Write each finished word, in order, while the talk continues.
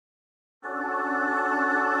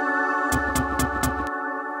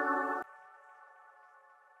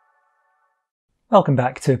Welcome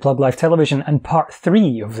back to Plug Live Television and part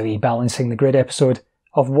 3 of the Balancing the Grid episode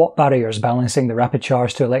of What Barriers Balancing the Rapid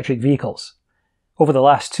Charge to Electric Vehicles. Over the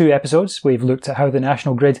last 2 episodes, we've looked at how the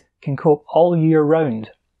national grid can cope all year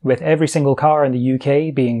round, with every single car in the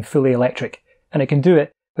UK being fully electric, and it can do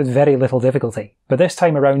it with very little difficulty. But this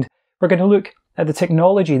time around, we're going to look at the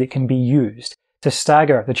technology that can be used to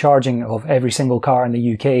stagger the charging of every single car in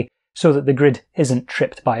the UK so that the grid isn't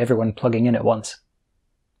tripped by everyone plugging in at once.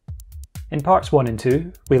 In parts 1 and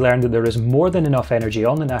 2, we learned that there is more than enough energy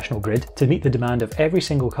on the national grid to meet the demand of every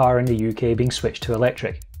single car in the UK being switched to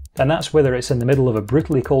electric, and that's whether it's in the middle of a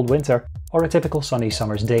brutally cold winter or a typical sunny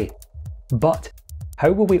summer's day. But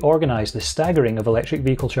how will we organise the staggering of electric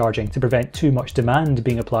vehicle charging to prevent too much demand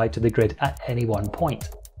being applied to the grid at any one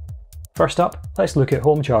point? First up, let's look at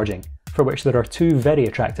home charging, for which there are 2 very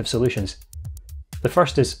attractive solutions. The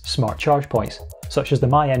first is smart charge points, such as the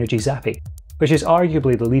MyEnergi Zappi, which is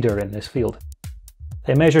arguably the leader in this field.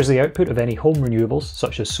 It measures the output of any home renewables,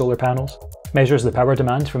 such as solar panels, measures the power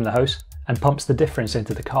demand from the house, and pumps the difference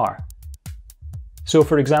into the car. So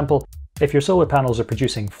for example, if your solar panels are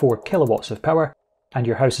producing 4 kilowatts of power, and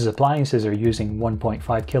your house's appliances are using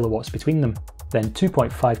 1.5 kilowatts between them, then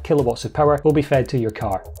 2.5 kilowatts of power will be fed to your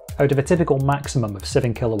car, out of a typical maximum of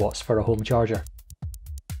 7 kilowatts for a home charger.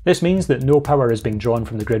 This means that no power is being drawn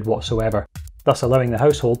from the grid whatsoever, thus allowing the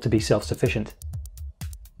household to be self-sufficient.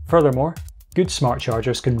 Furthermore, good smart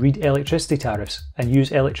chargers can read electricity tariffs and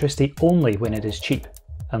use electricity only when it is cheap,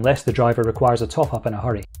 unless the driver requires a top-up in a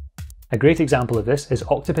hurry. A great example of this is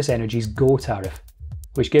Octopus Energy's Go tariff,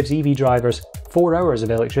 which gives EV drivers 4 hours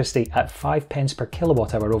of electricity at 5 pence per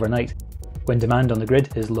kilowatt hour overnight, when demand on the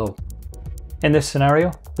grid is low. In this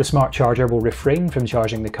scenario, the smart charger will refrain from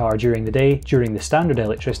charging the car during the day during the standard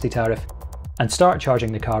electricity tariff, and start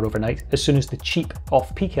charging the car overnight as soon as the cheap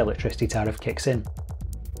off-peak electricity tariff kicks in.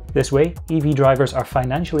 This way, EV drivers are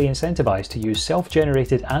financially incentivised to use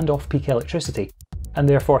self-generated and off-peak electricity, and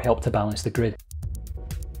therefore help to balance the grid.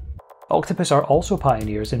 Octopus are also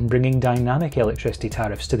pioneers in bringing dynamic electricity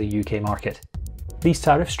tariffs to the UK market. These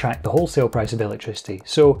tariffs track the wholesale price of electricity,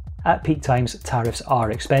 so at peak times tariffs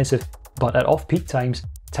are expensive, but at off-peak times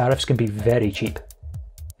tariffs can be very cheap.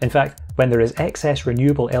 In fact, when there is excess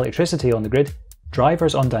renewable electricity on the grid,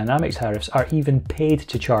 drivers on dynamic tariffs are even paid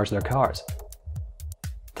to charge their cars.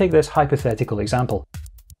 Take this hypothetical example.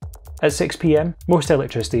 At 6 PM, most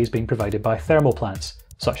electricity is being provided by thermal plants,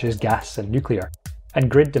 such as gas and nuclear, and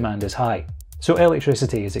grid demand is high, so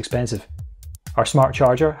electricity is expensive. Our smart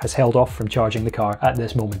charger has held off from charging the car at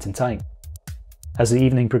this moment in time. As the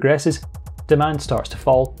evening progresses, demand starts to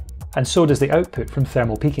fall, and so does the output from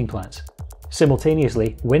thermal peaking plants.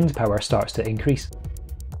 Simultaneously, wind power starts to increase.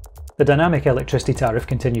 The dynamic electricity tariff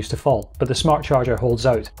continues to fall, but the smart charger holds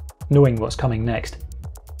out, knowing what's coming next.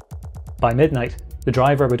 By midnight, the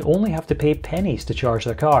driver would only have to pay pennies to charge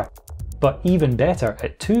their car, but even better,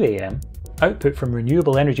 at 2 AM, output from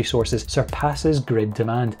renewable energy sources surpasses grid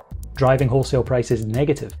demand, driving wholesale prices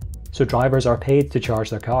negative, so drivers are paid to charge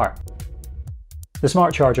their car. The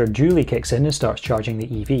smart charger duly kicks in and starts charging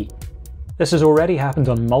the EV. This has already happened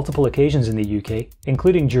on multiple occasions in the UK,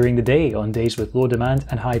 including during the day on days with low demand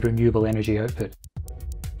and high renewable energy output.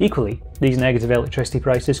 Equally, these negative electricity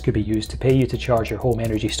prices could be used to pay you to charge your home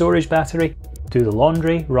energy storage battery, do the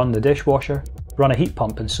laundry, run the dishwasher, run a heat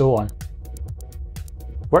pump, and so on.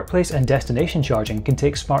 Workplace and destination charging can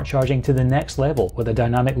take smart charging to the next level with a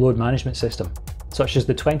dynamic load management system, such as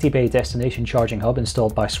the 20-bay destination charging hub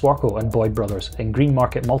installed by Swarco and Boyd Brothers in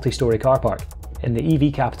Greenmarket multi-storey car park, in the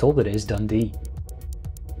EV capital that is Dundee.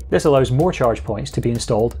 This allows more charge points to be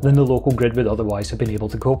installed than the local grid would otherwise have been able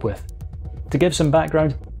to cope with. To give some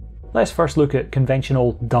background, let's first look at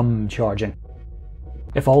conventional dumb charging.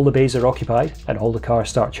 If all the bays are occupied and all the cars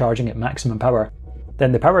start charging at maximum power,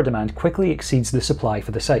 then the power demand quickly exceeds the supply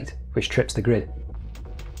for the site, which trips the grid.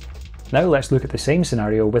 Now let's look at the same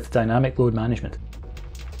scenario with dynamic load management.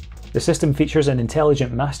 The system features an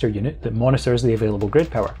intelligent master unit that monitors the available grid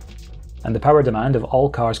power, and the power demand of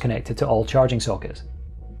all cars connected to all charging sockets.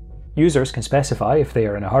 Users can specify if they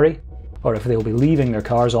are in a hurry, or if they will be leaving their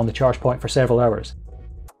cars on the charge point for several hours.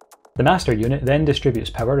 The master unit then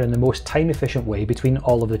distributes power in the most time-efficient way between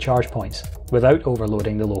all of the charge points, without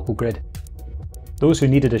overloading the local grid. Those who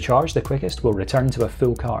needed a charge the quickest will return to a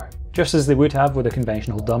full car, just as they would have with a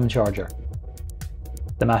conventional dumb charger.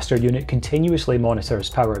 The master unit continuously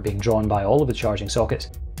monitors power being drawn by all of the charging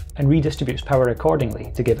sockets, and redistributes power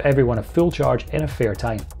accordingly to give everyone a full charge in a fair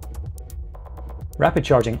time. Rapid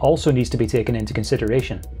charging also needs to be taken into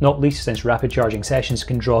consideration, not least since rapid charging sessions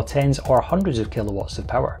can draw tens or hundreds of kilowatts of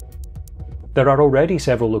power. There are already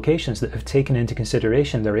several locations that have taken into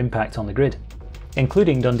consideration their impact on the grid.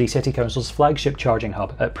 including Dundee City Council's flagship charging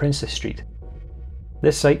hub at Princess Street.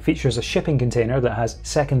 This site features a shipping container that has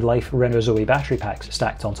Second Life Renault Zoe battery packs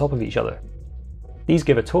stacked on top of each other. These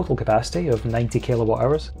give a total capacity of 90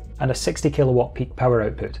 kWh and a 60 kW peak power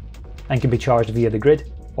output, and can be charged via the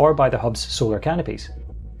grid or by the hub's solar canopies,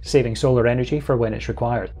 saving solar energy for when it's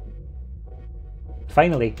required.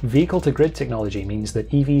 Finally, vehicle-to-grid technology means that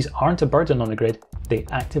EVs aren't a burden on the grid, they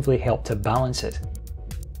actively help to balance it.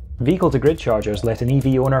 Vehicle-to-grid chargers let an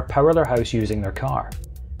EV owner power their house using their car.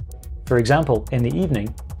 For example, in the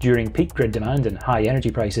evening, during peak grid demand and high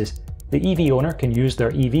energy prices, the EV owner can use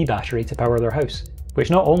their EV battery to power their house, which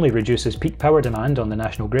not only reduces peak power demand on the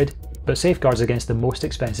national grid, but safeguards against the most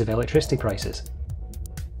expensive electricity prices.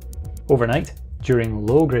 Overnight, during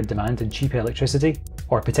low grid demand and cheap electricity,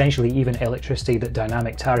 or potentially even electricity that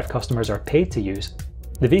dynamic tariff customers are paid to use,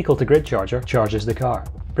 the vehicle-to-grid charger charges the car,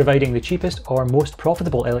 providing the cheapest or most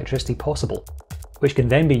profitable electricity possible, which can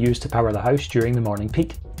then be used to power the house during the morning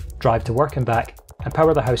peak, drive to work and back, and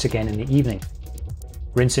power the house again in the evening.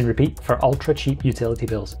 Rinse and repeat for ultra-cheap utility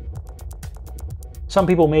bills. Some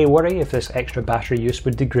people may worry if this extra battery use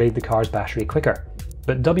would degrade the car's battery quicker,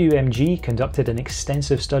 but WMG conducted an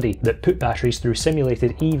extensive study that put batteries through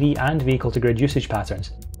simulated EV and vehicle-to-grid usage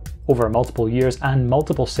patterns over multiple years and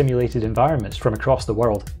multiple simulated environments from across the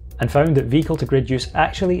world, and found that vehicle-to-grid use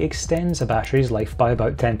actually extends a battery's life by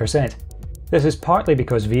about 10%. This is partly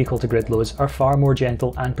because vehicle-to-grid loads are far more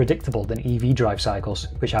gentle and predictable than EV drive cycles,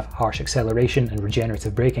 which have harsh acceleration and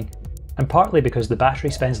regenerative braking, and partly because the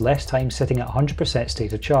battery spends less time sitting at 100%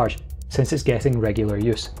 state of charge, since it's getting regular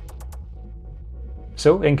use.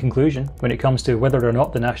 So, in conclusion, when it comes to whether or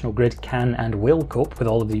not the national grid can and will cope with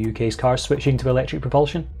all of the UK's cars switching to electric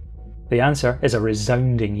propulsion, the answer is a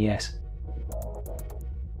resounding yes.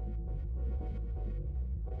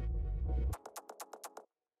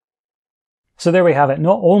 So there we have it.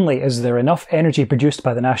 Not only is there enough energy produced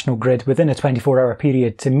by the national grid within a 24-hour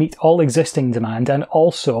period to meet all existing demand and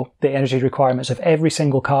also the energy requirements of every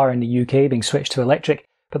single car in the UK being switched to electric,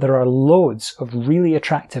 but there are loads of really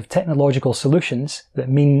attractive technological solutions that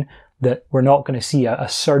mean that we're not going to see a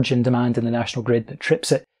surge in demand in the national grid that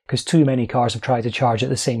trips it because too many cars have tried to charge at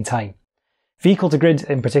the same time. Vehicle-to-grid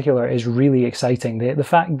in particular is really exciting. The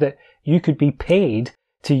fact that you could be paid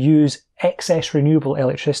to use excess renewable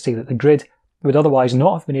electricity that the grid would otherwise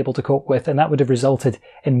not have been able to cope with, and that would have resulted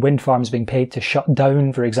in wind farms being paid to shut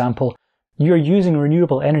down, for example. You're using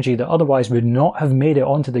renewable energy that otherwise would not have made it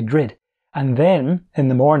onto the grid. And then, in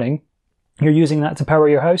the morning, you're using that to power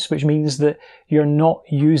your house, which means that you're not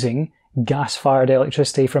using gas-fired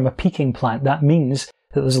electricity from a peaking plant. That means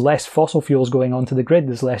that there's less fossil fuels going onto the grid,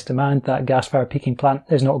 there's less demand. That gas-fired peaking plant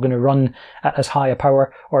is not going to run at as high a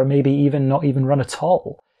power, or maybe even not even run at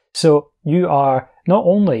all. So you are not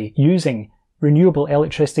only using renewable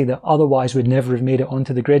electricity that otherwise would never have made it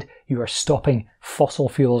onto the grid, you are stopping fossil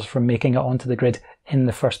fuels from making it onto the grid in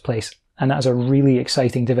the first place. And that is a really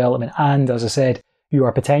exciting development. And as I said, you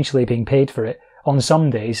are potentially being paid for it on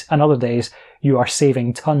some days, and other days you are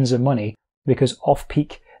saving tons of money because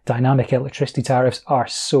off-peak dynamic electricity tariffs are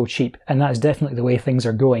so cheap. And that is definitely the way things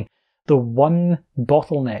are going. The one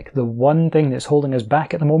bottleneck, the one thing that's holding us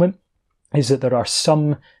back at the moment, is that there are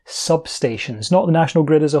some substations, not the national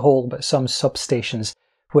grid as a whole, but some substations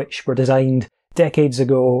which were designed decades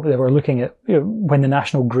ago. They were looking at when the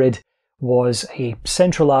national grid was a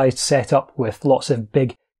centralised setup with lots of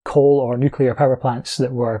big coal or nuclear power plants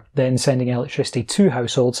that were then sending electricity to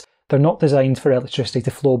households. They're not designed for electricity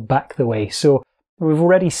to flow back the way. So we've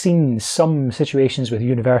already seen some situations with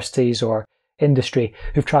universities or industry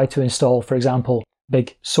who've tried to install, for example,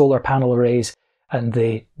 big solar panel arrays, and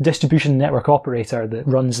the distribution network operator that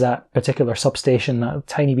runs that particular substation, that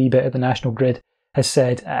tiny wee bit of the national grid, has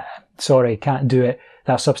said, sorry, can't do it.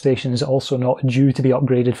 That substation is also not due to be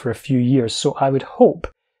upgraded for a few years. So I would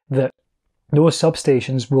hope that those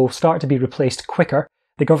substations will start to be replaced quicker.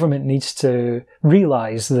 The government needs to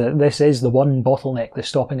realise that this is the one bottleneck that's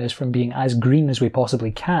stopping us from being as green as we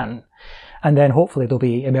possibly can. And then hopefully there'll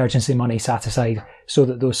be emergency money set aside so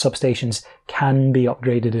that those substations can be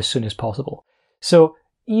upgraded as soon as possible. So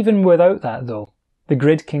even without that though, the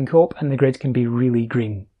grid can cope and the grid can be really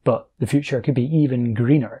green, but the future could be even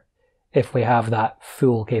greener if we have that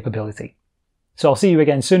full capability. So I'll see you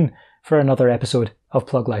again soon for another episode of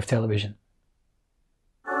Plug Life Television.